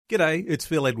G'day, it's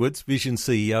Phil Edwards, Vision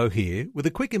CEO here, with a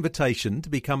quick invitation to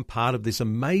become part of this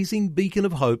amazing beacon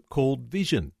of hope called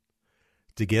Vision.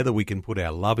 Together we can put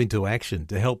our love into action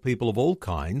to help people of all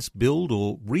kinds build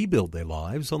or rebuild their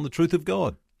lives on the truth of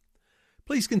God.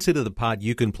 Please consider the part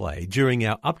you can play during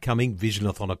our upcoming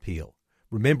Visionathon appeal,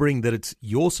 remembering that it's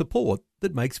your support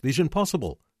that makes Vision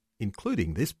possible,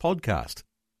 including this podcast.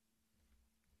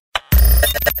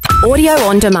 Audio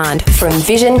on demand from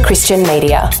Vision Christian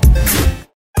Media.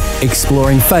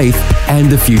 Exploring faith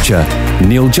and the future.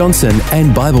 Neil Johnson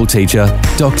and Bible teacher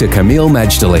Dr. Kameel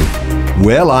Majdali.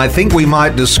 Well, I think we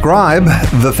might describe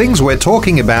the things we're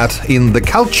talking about in the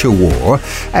culture war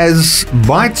as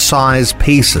bite-sized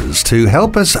pieces to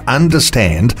help us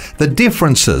understand the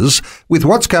differences with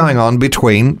what's going on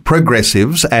between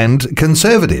progressives and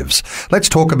conservatives. Let's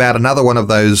talk about another one of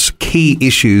those key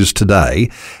issues today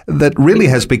that really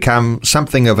has become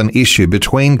something of an issue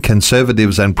between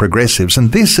conservatives and progressives,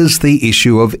 and this is the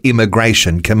issue of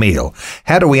immigration. Kameel,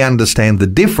 how do we understand the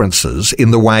differences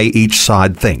in the way each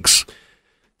side thinks?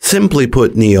 Simply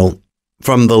put, Neil,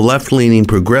 from the left-leaning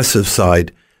progressive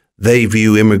side, they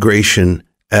view immigration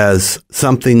as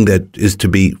something that is to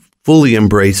be fully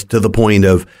embraced to the point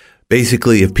of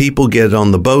basically if people get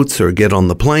on the boats or get on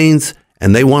the planes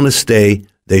and they want to stay,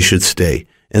 they should stay.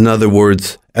 In other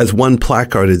words, as one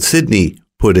placard in Sydney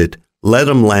put it, let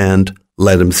them land,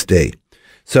 let them stay.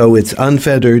 So it's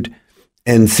unfettered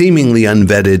and seemingly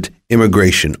unvetted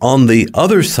immigration. On the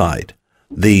other side,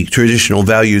 the traditional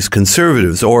values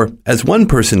conservatives, or as one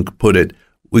person put it,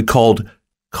 we called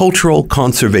cultural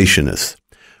conservationists.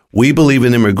 We believe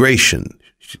in immigration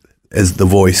as the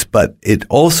voice, but it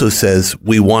also says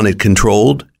we want it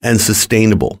controlled and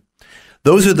sustainable.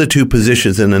 Those are the two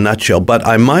positions in a nutshell. But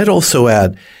I might also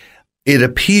add, it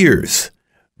appears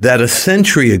that a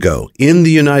century ago in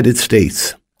the United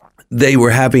States, they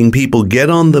were having people get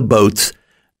on the boats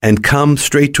and come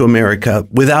straight to America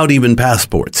without even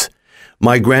passports.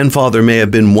 My grandfather may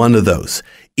have been one of those.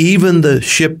 Even the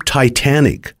ship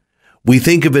Titanic, we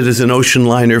think of it as an ocean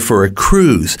liner for a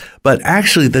cruise, but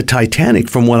actually the Titanic,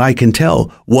 from what I can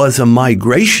tell, was a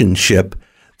migration ship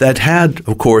that had,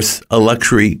 of course, a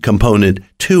luxury component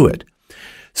to it.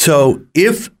 So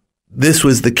if this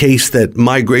was the case that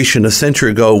migration a century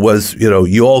ago was,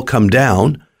 you all come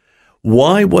down,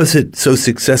 why was it so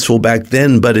successful back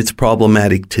then, but it's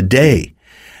problematic today?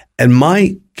 And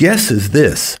my guess is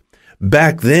this.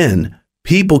 Back then,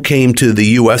 people came to the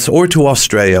U.S. or to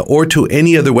Australia or to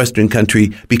any other Western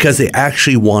country because they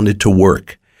actually wanted to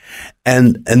work.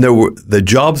 And the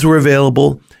jobs were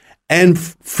available. And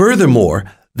furthermore,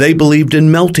 they believed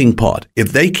in melting pot.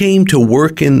 If they came to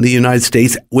work in the United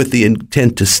States with the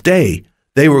intent to stay,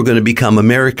 they were going to become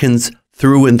Americans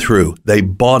through and through. They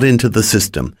bought into the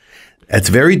system. That's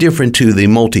very different to the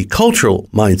multicultural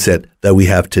mindset that we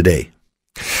have today.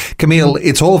 Kameel,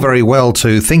 it's all very well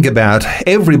to think about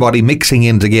everybody mixing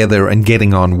in together and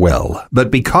getting on well,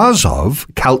 but because of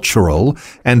cultural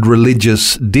and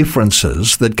religious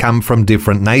differences that come from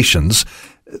different nations,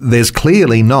 there's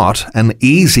clearly not an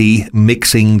easy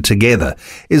mixing together.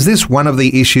 Is this one of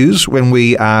the issues when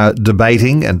we are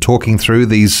debating and talking through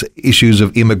these issues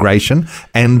of immigration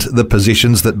and the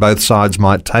positions that both sides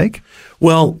might take?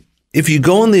 Well, if you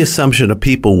go on the assumption of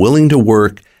people willing to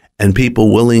work and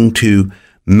people willing to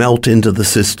melt into the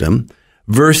system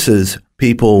versus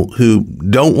people who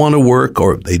don't want to work,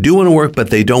 or they do want to work,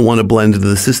 but they don't want to blend into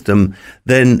the system,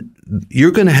 then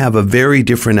you're going to have a very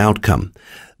different outcome.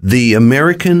 The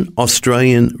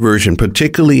American-Australian version,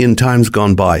 particularly in times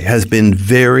gone by, has been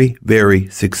very, very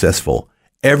successful.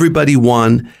 Everybody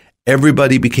won.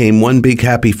 Everybody became one big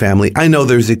happy family. I know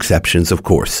there's exceptions, of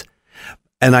course.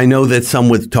 And I know that some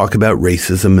would talk about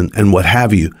racism and what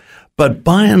have you. But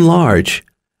by and large,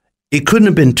 it couldn't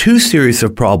have been too serious a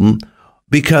problem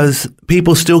because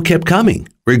people still kept coming,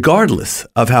 regardless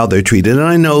of how they're treated. And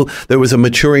I know there was a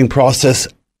maturing process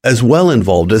as well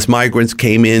involved. As migrants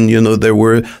came in, there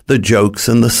were the jokes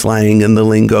and the slang and the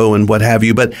lingo and what have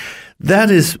you. But that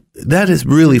has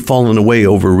really fallen away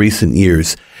over recent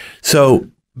years. So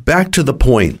back to the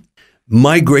point,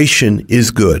 migration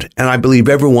is good. And I believe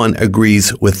everyone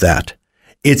agrees with that.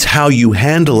 It's how you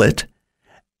handle it.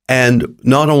 And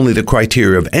not only the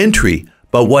criteria of entry,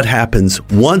 but what happens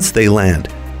once they land.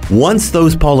 Once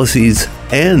those policies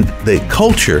and the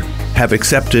culture have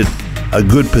accepted a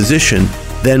good position,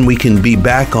 then we can be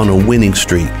back on a winning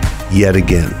streak yet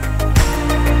again.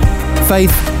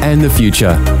 Faith and the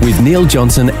Future with Neil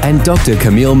Johnson and Dr.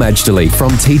 Camille Majdali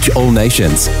from Teach All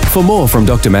Nations. For more from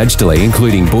Dr. Majdali,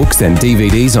 including books and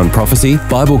DVDs on prophecy,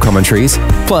 Bible commentaries,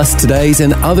 plus today's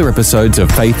and other episodes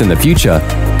of Faith and the Future,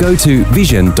 go to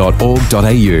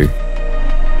vision.org.au.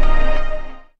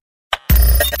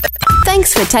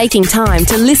 Thanks for taking time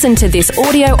to listen to this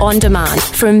audio on demand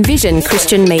from Vision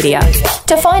Christian Media.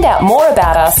 To find out more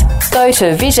about us, go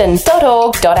to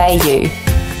vision.org.au.